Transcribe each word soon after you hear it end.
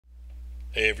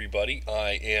Hey everybody,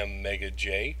 I am Mega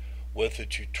J with a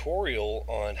tutorial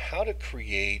on how to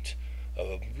create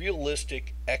a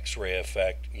realistic X-ray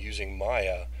effect using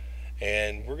Maya.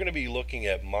 And we're going to be looking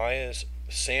at Maya's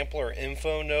sampler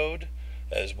info node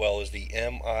as well as the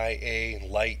MIA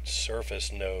light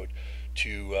surface node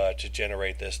to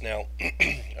generate this. Now,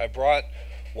 I brought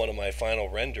one of my final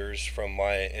renders from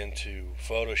Maya into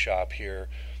Photoshop here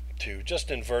to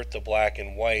just invert the black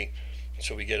and white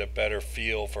so we get a better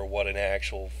feel for what an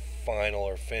actual final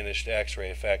or finished X-ray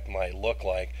effect might look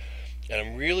like. And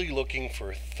I'm really looking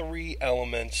for three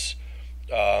elements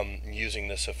using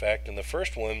this effect. And the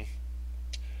first one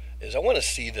is I want to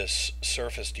see this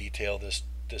surface detail, this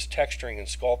texturing and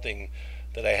sculpting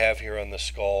that I have here on the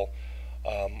skull.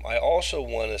 I also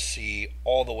want to see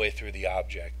all the way through the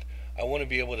object. I want to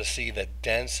be able to see the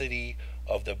density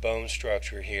of the bone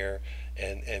structure here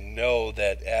and know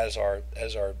that as our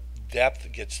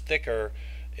depth gets thicker,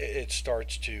 it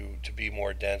starts to be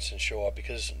more dense and show up,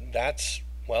 because that's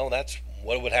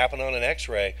what would happen on an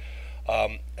X-ray.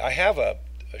 I have a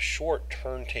short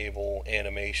turntable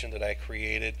animation that I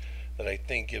created that I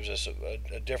think gives us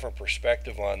a different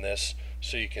perspective on this,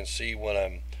 so you can see what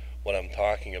I'm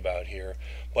talking about here.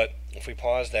 But if we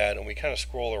pause that and we kind of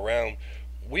scroll around,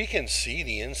 we can see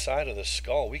the inside of the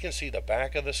skull. We can see the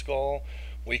back of the skull.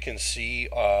 We can see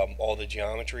all the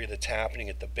geometry that's happening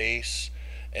at the base,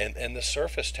 and the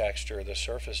surface texture, the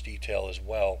surface detail as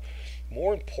well.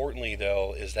 More importantly,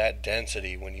 though, is that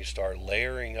density. When you start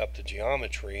layering up the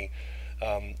geometry,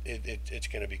 it's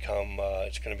going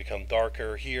to become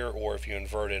darker here, or if you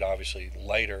invert it, obviously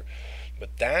lighter.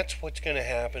 But that's what's going to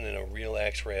happen in a real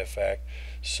X-ray effect.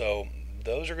 So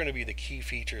those are going to be the key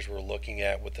features we're looking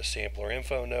at with the sampler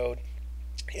info node.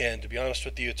 And to be honest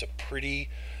with you, it's a pretty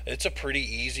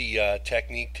easy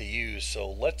technique to use. So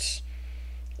let's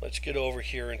get over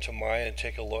here into Maya and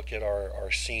take a look at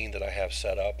our scene that I have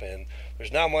set up. And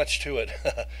there's not much to it.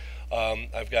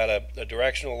 I've got a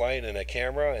directional light and a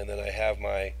camera, and then I have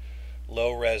my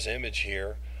low res image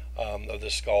here of the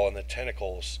skull and the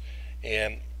tentacles.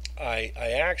 And I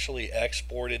actually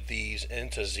exported these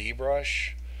into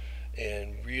ZBrush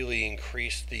and really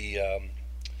increased the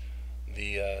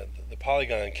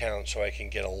polygon count so I can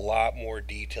get a lot more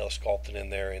detail sculpted in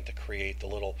there, and to create the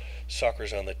little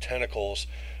suckers on the tentacles.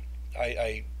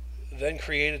 I then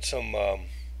created some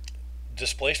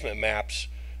displacement maps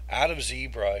out of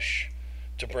ZBrush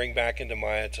to bring back into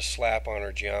Maya to slap on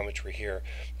our geometry here.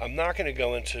 I'm not going to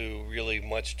go into really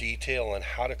much detail on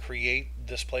how to create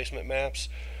displacement maps,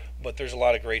 but there's a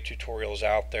lot of great tutorials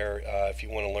out there if you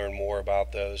want to learn more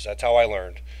about those. That's how I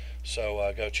learned,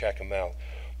 so go check them out.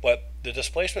 But the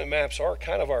displacement maps are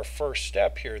kind of our first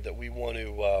step here that we want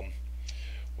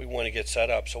to get set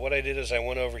up. So what I did is I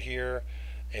went over here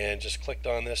and just clicked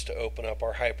on this to open up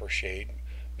our hypershade,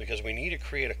 because we need to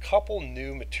create a couple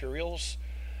new materials.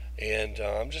 And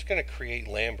I'm just going to create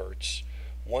Lamberts,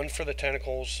 one for the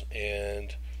tentacles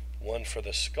and one for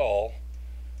the skull.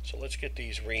 So let's get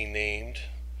these renamed,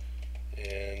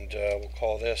 and we'll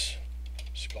call this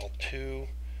Skull 2,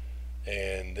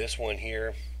 and this one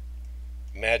here,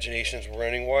 Imagination's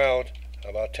Running Wild. How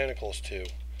about Tentacles 2?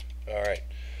 Alright,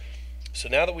 so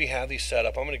now that we have these set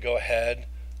up, I'm going to go ahead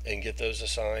and get those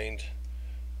assigned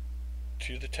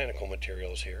to the tentacle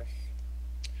materials here.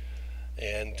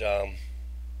 And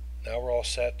now we're all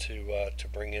set to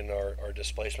bring in our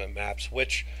displacement maps,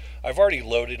 which I've already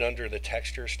loaded under the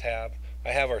Textures tab.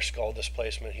 I have our skull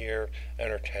displacement here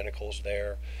and our tentacles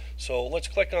there. So let's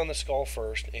click on the skull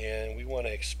first, and we want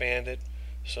to expand it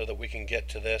so that we can get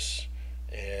to this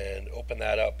and open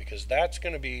that up, because that's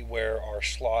going to be where our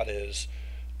slot is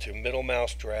to middle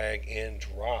mouse drag and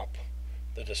drop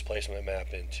the displacement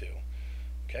map into.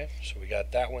 Okay, so we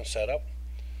got that one set up.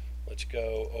 Let's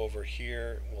go over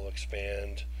here. We'll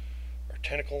expand our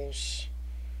tentacles.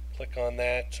 Click on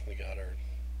that. We got our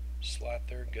slot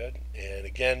there. Good. And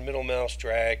again, middle mouse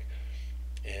drag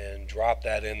and drop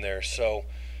that in there. So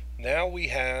now we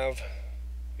have,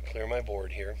 let me clear my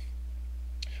board here,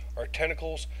 our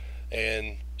tentacles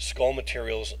and skull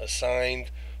materials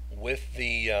assigned with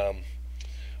the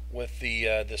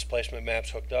displacement maps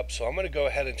hooked up. So I'm going to go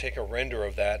ahead and take a render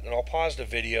of that, and I'll pause the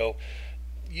video.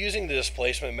 Using the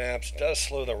displacement maps does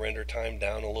slow the render time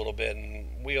down a little bit,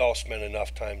 and we all spend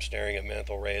enough time staring at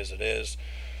mental ray as it is.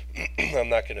 I'm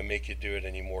not going to make you do it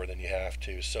any more than you have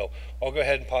to. So I'll go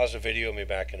ahead and pause the video and be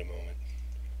back in a moment.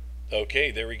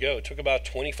 Okay, there we go. It took about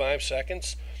 25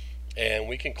 seconds, and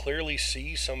we can clearly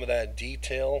see some of that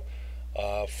detail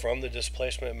from the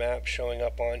displacement map showing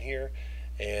up on here,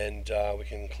 and we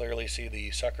can clearly see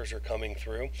the suckers are coming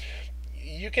through.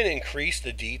 you can increase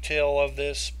the detail of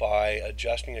this by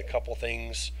adjusting a couple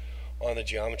things on the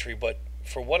geometry, but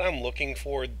for what I'm looking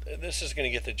for, this is going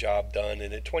to get the job done,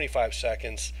 and at 25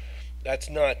 seconds, that's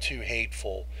not too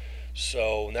hateful.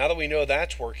 So now that we know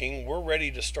that's working, we're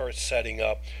ready to start setting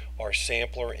up our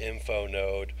sampler info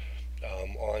node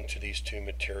onto these two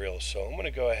materials. So I'm going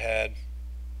to go ahead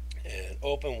and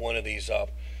open one of these up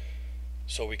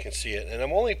so we can see it. And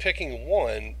I'm only picking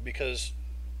one because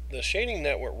the shading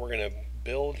network we're going to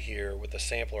build here with the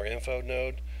sampler info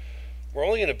node, we're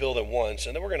only going to build it once,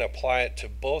 and then we're going to apply it to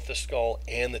both the skull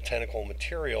and the tentacle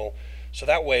material. So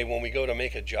that way, when we go to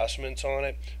make adjustments on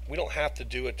it, we don't have to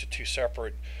do it to two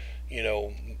separate,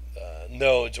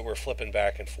 nodes that we're flipping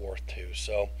back and forth to.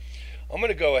 So I'm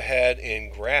going to go ahead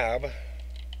and grab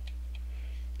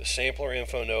the sampler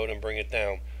info node and bring it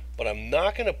down, but I'm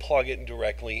not going to plug it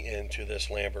directly into this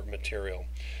Lambert material.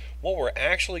 What we're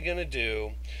actually going to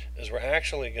do is we're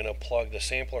actually going to plug the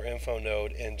sampler info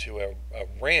node into a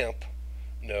ramp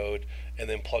node, and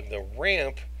then plug the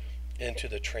ramp into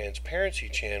the transparency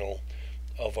channel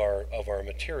of our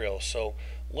material. So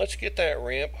let's get that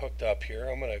ramp hooked up here.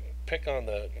 I'm going to pick on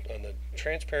the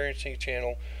transparency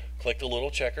channel, click the little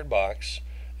checkered box,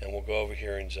 and we'll go over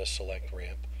here and just select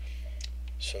ramp.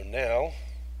 So now,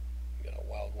 got a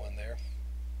wild one there.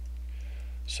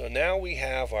 So now we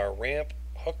have our ramp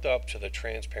hooked up to the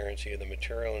transparency of the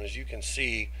material, and as you can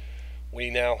see, we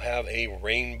now have a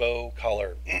rainbow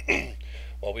color.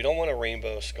 Well, we don't want a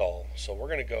rainbow skull, so we're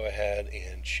going to go ahead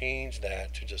and change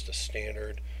that to just a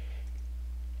standard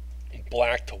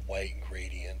black to white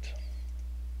gradient.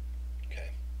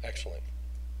 Okay, excellent.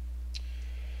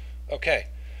 Okay,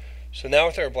 so now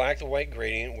with our black to white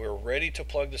gradient, we're ready to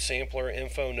plug the sampler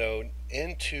info node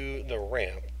into the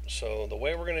ramp. So the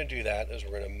way we're going to do that is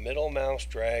we're going to middle mouse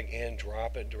drag and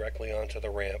drop it directly onto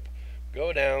the ramp,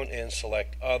 go down and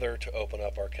select other to open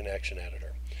up our connection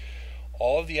editor.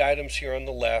 All of the items here on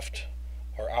the left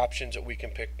are options that we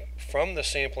can pick from the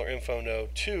sampler info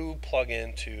node to plug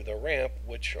into the ramp,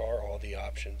 which are all the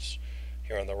options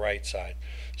here on the right side.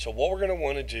 So what we're going to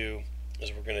want to do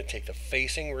is we're going to take the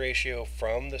facing ratio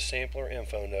from the sampler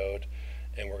info node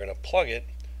and we're going to plug it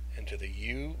into the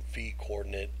UV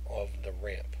coordinate of the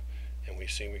ramp. And we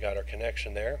see we got our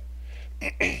connection there.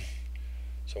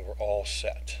 So we're all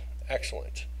set.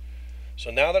 Excellent.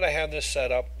 So now that I have this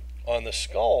set up on the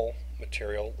skull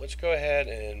material, let's go ahead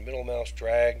and middle mouse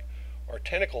drag our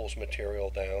tentacles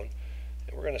material down,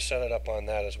 and we're going to set it up on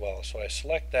that as well. So I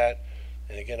select that,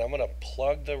 and again I'm going to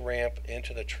plug the ramp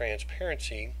into the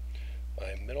transparency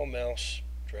by middle mouse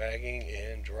dragging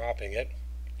and dropping it.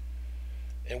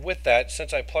 And with that,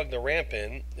 since I plugged the ramp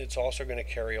in, it's also going to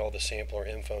carry all the sampler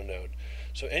info node.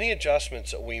 So any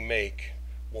adjustments that we make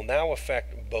will now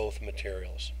affect both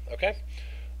materials. Okay?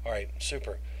 Alright,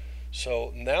 super.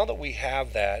 So now that we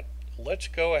have that, let's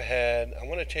go ahead. I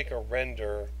want to take a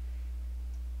render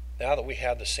now that we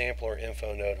have the sampler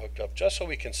info node hooked up, just so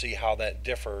we can see how that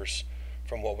differs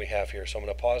from what we have here. So I'm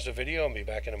going to pause the video and be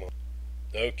back in a moment.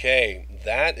 Okay,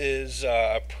 that is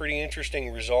a pretty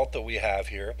interesting result that we have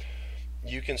here.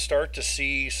 You can start to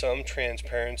see some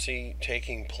transparency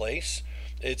taking place.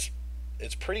 It's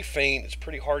pretty faint, it's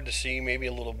pretty hard to see, maybe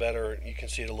a little better, you can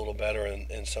see it a little better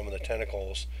in some of the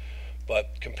tentacles.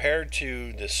 But compared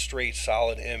to this straight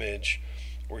solid image,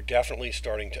 we're definitely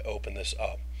starting to open this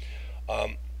up.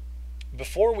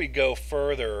 Before we go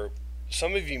further,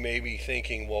 some of you may be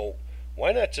thinking, well,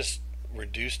 why not just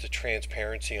reduce the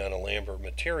transparency on a Lambert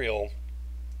material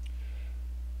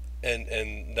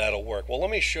and that'll work? Well,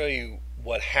 let me show you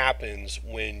what happens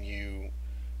when you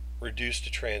reduce the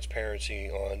transparency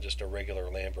on just a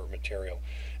regular Lambert material.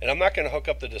 And I'm not going to hook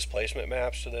up the displacement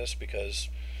maps to this because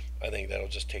I think that'll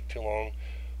just take too long.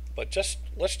 But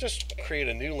let's just create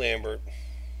a new Lambert.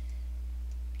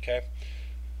 Okay,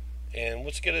 and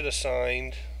let's get it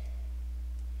assigned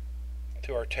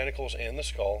to our tentacles and the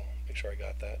skull. Make sure I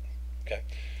got that. Okay,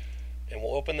 and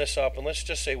we'll open this up, and let's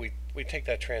just say we take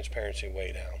that transparency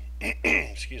way down.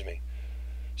 Excuse me.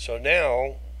 So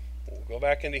now we'll go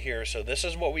back into here. So this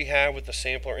is what we have with the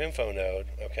sampler info node.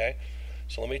 Okay,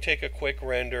 so let me take a quick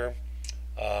render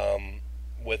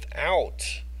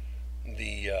without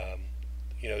the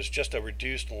it's just a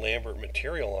reduced Lambert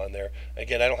material on there.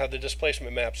 Again, I don't have the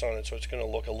displacement maps on it, so it's going to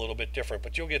look a little bit different,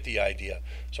 but you'll get the idea.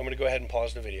 So I'm going to go ahead and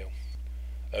pause the video.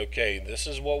 Okay, this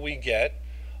is what we get.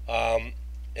 And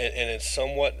it's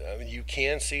somewhat, you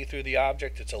can see through the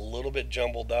object. It's a little bit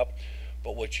jumbled up,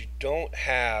 but what you don't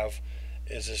have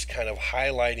is this kind of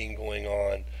highlighting going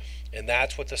on, and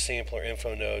that's what the sampler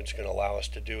info node is going to allow us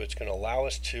to do. It's going to allow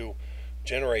us to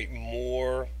generate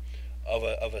more of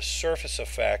a surface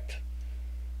effect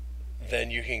than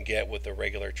you can get with the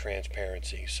regular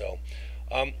transparency. So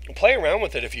play around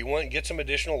with it if you want. Get some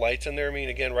additional lights in there. I mean,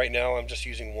 again, right now I'm just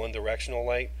using one directional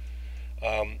light.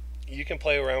 You can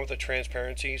play around with the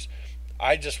transparencies.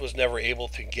 I just was never able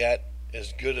to get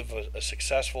as good of a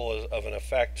successful of an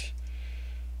effect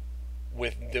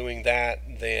with doing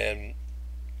that than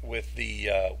with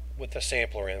the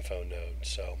sampler info node.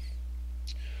 So,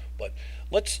 but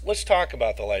let's talk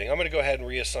about the lighting. I'm going to go ahead and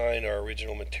reassign our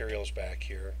original materials back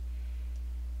here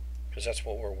because that's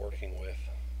what we're working with.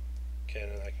 Okay,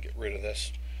 and I can get rid of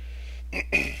this.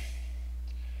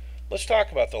 Let's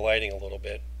talk about the lighting a little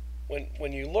bit.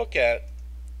 When you look at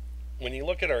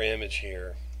our image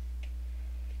here,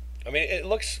 I mean, it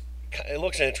looks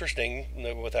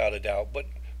interesting without a doubt, but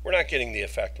we're not getting the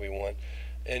effect we want.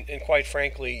 And quite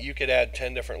frankly, you could add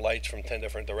 10 different lights from 10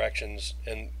 different directions,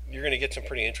 and you're going to get some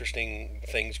pretty interesting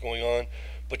things going on,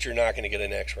 but you're not going to get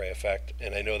an X-ray effect,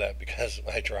 and I know that because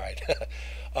I tried.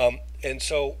 And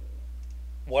so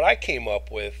what I came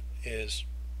up with is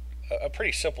a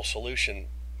pretty simple solution.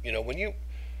 You know,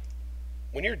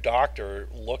 when your doctor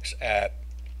looks at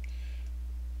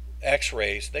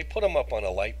X-rays, they put them up on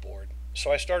a light board.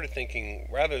 So I started thinking,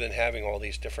 rather than having all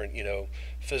these different,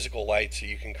 physical lights that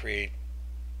you can create,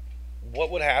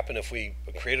 what would happen if we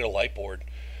created a light board?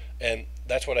 And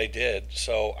that's what I did.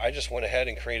 So I just went ahead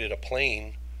and created a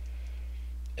plane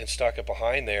and stuck it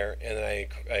behind there, and I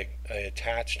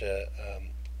attached a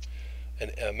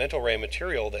mental ray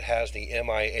material that has the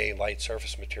MIA light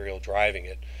surface material driving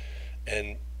it,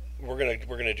 and we're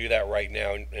gonna do that right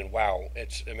now, and wow,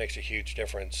 it makes a huge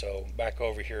difference. So back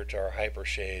over here to our hyper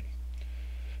shade.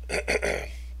 I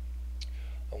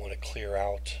want to clear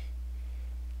out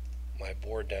my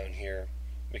board down here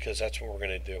because that's what we're going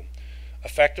to do.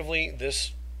 Effectively,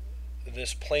 this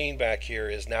plane back here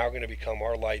is now going to become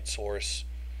our light source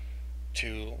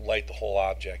to light the whole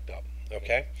object up.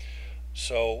 Okay,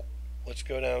 so let's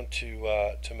go down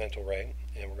to mental ray,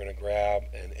 and we're going to grab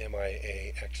an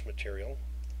MIA X material.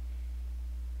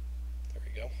 There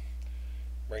we go.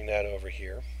 Bring that over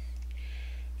here.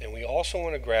 And we also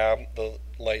want to grab the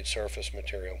light surface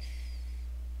material,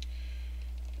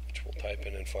 which we'll type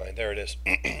in and find. There it is,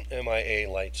 MIA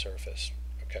light surface.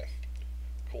 Okay,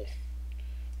 cool.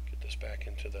 Get this back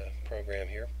into the program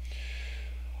here.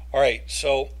 All right,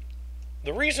 so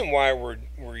the reason why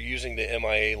we're using the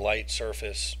MIA light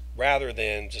surface rather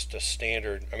than just a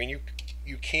standard, I mean,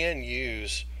 you can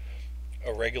use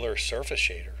a regular surface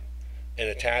shader and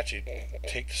attach it.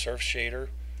 Take the surface shader,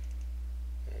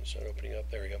 start opening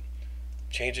up. There we go.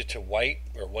 Change it to white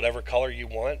or whatever color you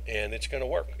want, and it's going to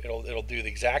work. It'll do the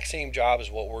exact same job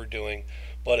as what we're doing,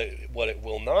 but what it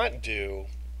will not do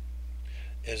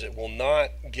is it will not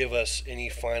give us any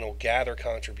final gather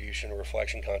contribution or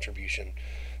reflection contribution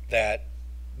that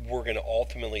we're going to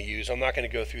ultimately use. I'm not going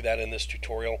to go through that in this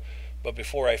tutorial, but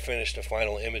before I finish the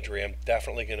final imagery, I'm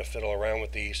definitely going to fiddle around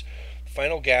with these.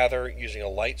 Final gather using a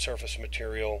light surface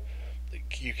material,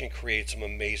 you can create some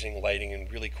amazing lighting and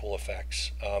really cool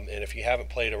effects. And if you haven't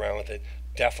played around with it,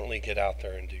 definitely get out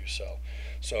there and do so.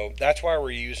 So that's why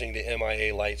we're using the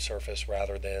MIA light surface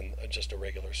rather than just a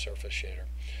regular surface shader.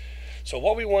 So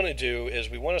what we want to do is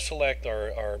we want to select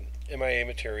our MIA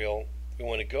material. We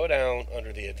want to go down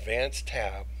under the Advanced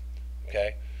tab.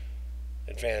 Okay,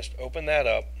 Advanced, open that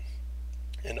up,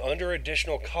 and under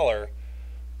Additional Color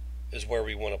is where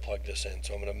we want to plug this in.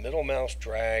 So I'm going to middle mouse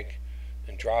drag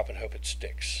and drop and hope it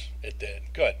sticks. It did.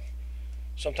 Good.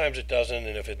 Sometimes it doesn't,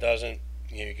 and if it doesn't,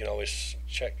 you can always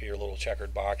check your little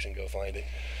checkered box and go find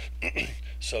it.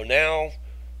 So now,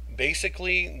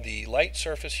 basically, the light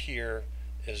surface here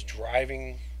is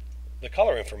driving the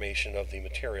color information of the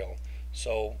material.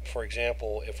 So, for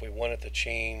example, if we wanted to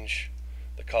change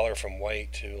the color from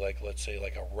white to, like, let's say,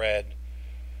 like a red,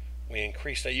 we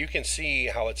increase that. You can see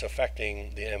how it's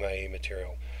affecting the MIA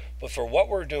material. But for what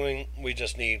we're doing, we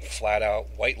just need flat out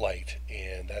white light,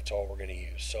 and that's all we're going to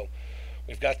use. So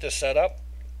we've got this set up.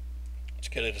 Let's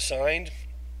get it assigned.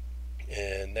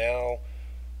 And now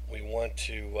we want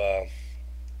to,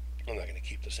 I'm not going to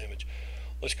keep this image.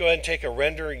 Let's go ahead and take a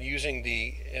render using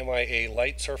the MIA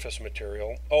light surface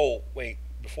material. Oh, wait,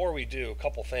 before we do, a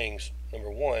couple things. Number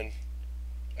one,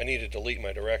 I need to delete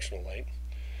my directional light.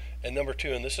 And number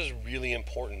two, and this is really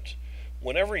important,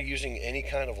 whenever using any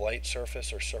kind of light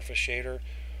surface or surface shader,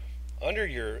 under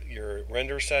your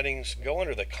render settings, go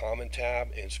under the Common tab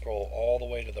and scroll all the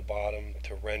way to the bottom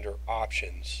to Render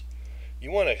Options.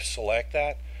 You want to select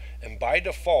that, and by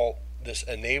default, this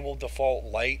Enable Default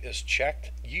Light is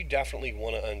checked. You definitely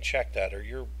want to uncheck that, or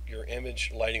your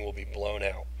image lighting will be blown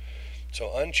out. So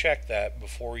uncheck that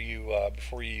before you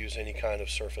use any kind of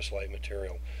surface light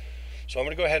material. So I'm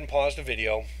going to go ahead and pause the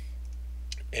video,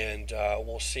 and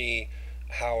we'll see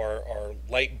how our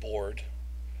light board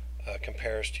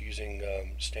compares to using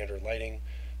standard lighting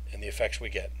and the effects we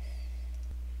get.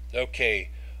 Okay,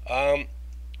 a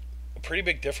pretty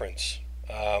big difference.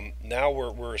 Now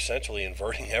we're essentially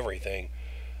inverting everything,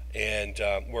 and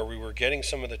where we were getting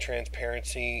some of the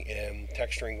transparency and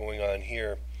texturing going on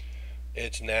here,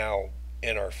 it's now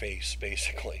in our face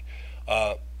basically.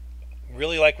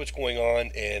 Really like what's going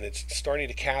on, and it's starting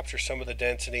to capture some of the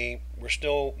density. We're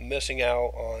still missing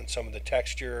out on some of the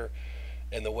texture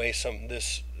and the way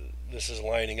this is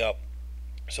lining up.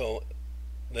 So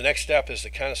the next step is to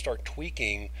kind of start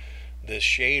tweaking this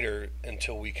shader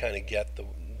until we kind of get the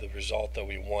result that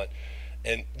we want.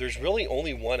 And there's really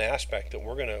only one aspect that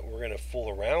we're gonna fool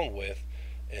around with,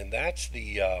 and that's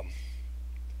the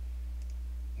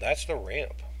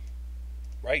ramp.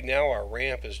 Right now our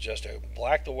ramp is just a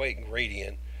black to white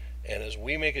gradient, and as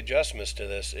we make adjustments to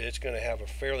this, it's going to have a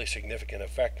fairly significant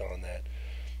effect on that.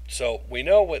 So we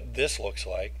know what this looks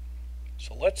like.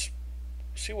 So let's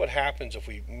see what happens if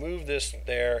we move this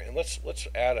there, and let's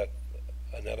add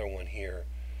another one here.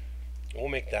 We'll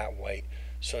make that white.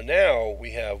 So now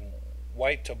we have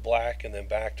white to black and then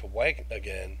back to white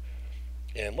again,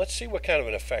 and let's see what kind of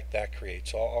an effect that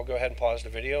creates. So I'll go ahead and pause the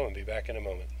video and be back in a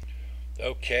moment.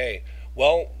 Okay,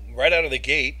 well, right out of the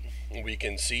gate we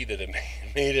can see that it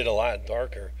made it a lot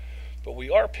darker, but we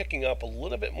are picking up a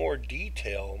little bit more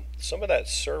detail, some of that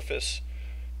surface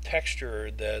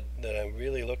texture that I'm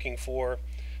really looking for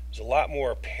is a lot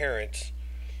more apparent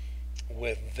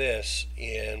with this,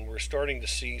 and we're starting to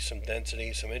see some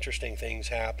density, some interesting things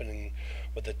happening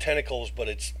with the tentacles, but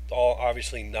it's all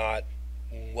obviously not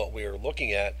what we are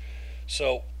looking at.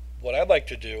 So what I'd like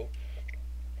to do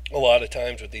a lot of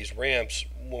times with these ramps,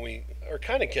 when we are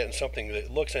kind of getting something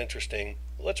that looks interesting,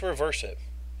 let's reverse it.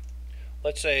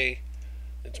 Let's say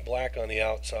it's black on the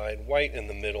outside, white in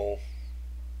the middle,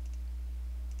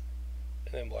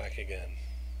 and then black again.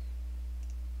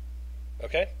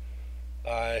 Okay,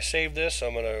 I saved this.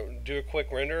 I'm going to do a quick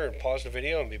render and pause the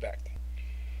video and be back.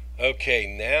 Okay,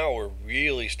 now we're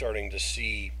really starting to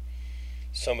see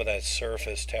some of that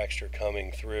surface texture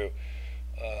coming through.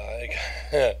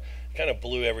 It kind of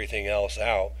blew everything else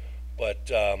out,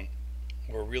 but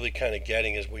we're really kind of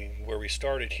getting, where we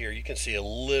started here, you can see a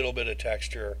little bit of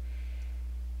texture,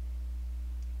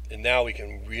 and now we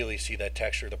can really see that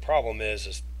texture. The problem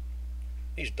is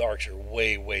these darks are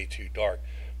way too dark,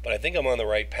 but I think I'm on the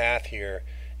right path here.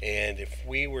 And if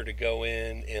we were to go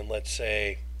in and let's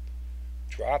say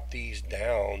drop these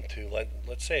down to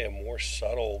let's say a more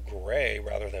subtle gray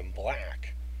rather than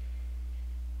black,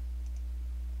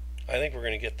 I think we're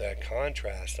going to get that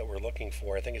contrast that we're looking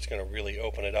for. I think it's going to really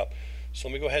open it up. So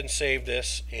let me go ahead and save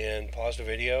this and pause the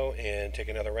video and take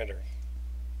another render.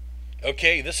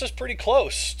 Okay, this is pretty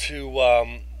close to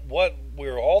what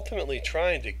we're ultimately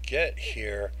trying to get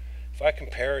here. If I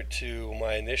compare it to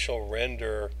my initial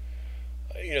render,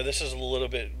 this is a little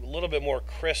bit more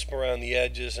crisp around the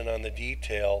edges and on the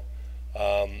detail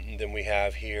than we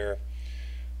have here.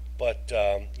 But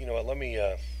you know what? Let me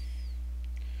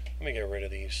get rid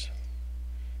of these.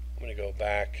 I'm going to go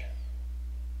back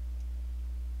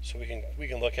so we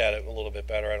can look at it a little bit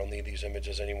better. I don't need these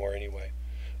images anymore anyway.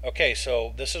 Okay,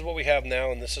 so this is what we have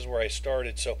now, and this is where I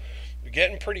started. So we're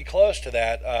getting pretty close to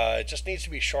that. It just needs to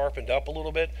be sharpened up a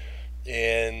little bit,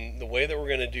 and the way that we're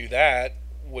going to do that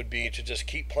would be to just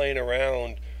keep playing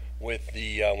around with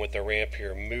the ramp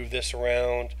here. Move this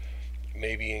around,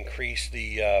 maybe increase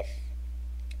the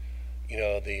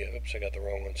oops, I got the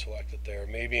wrong one selected there.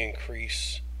 Maybe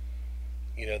increase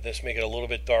this, make it a little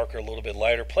bit darker, a little bit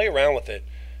lighter. Play around with it,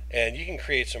 and you can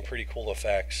create some pretty cool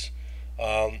effects.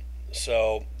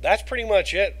 So that's pretty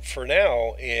much it for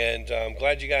now, and I'm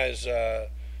glad you guys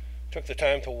took the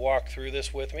time to walk through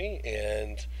this with me,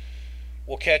 and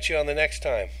we'll catch you on the next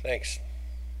time. Thanks.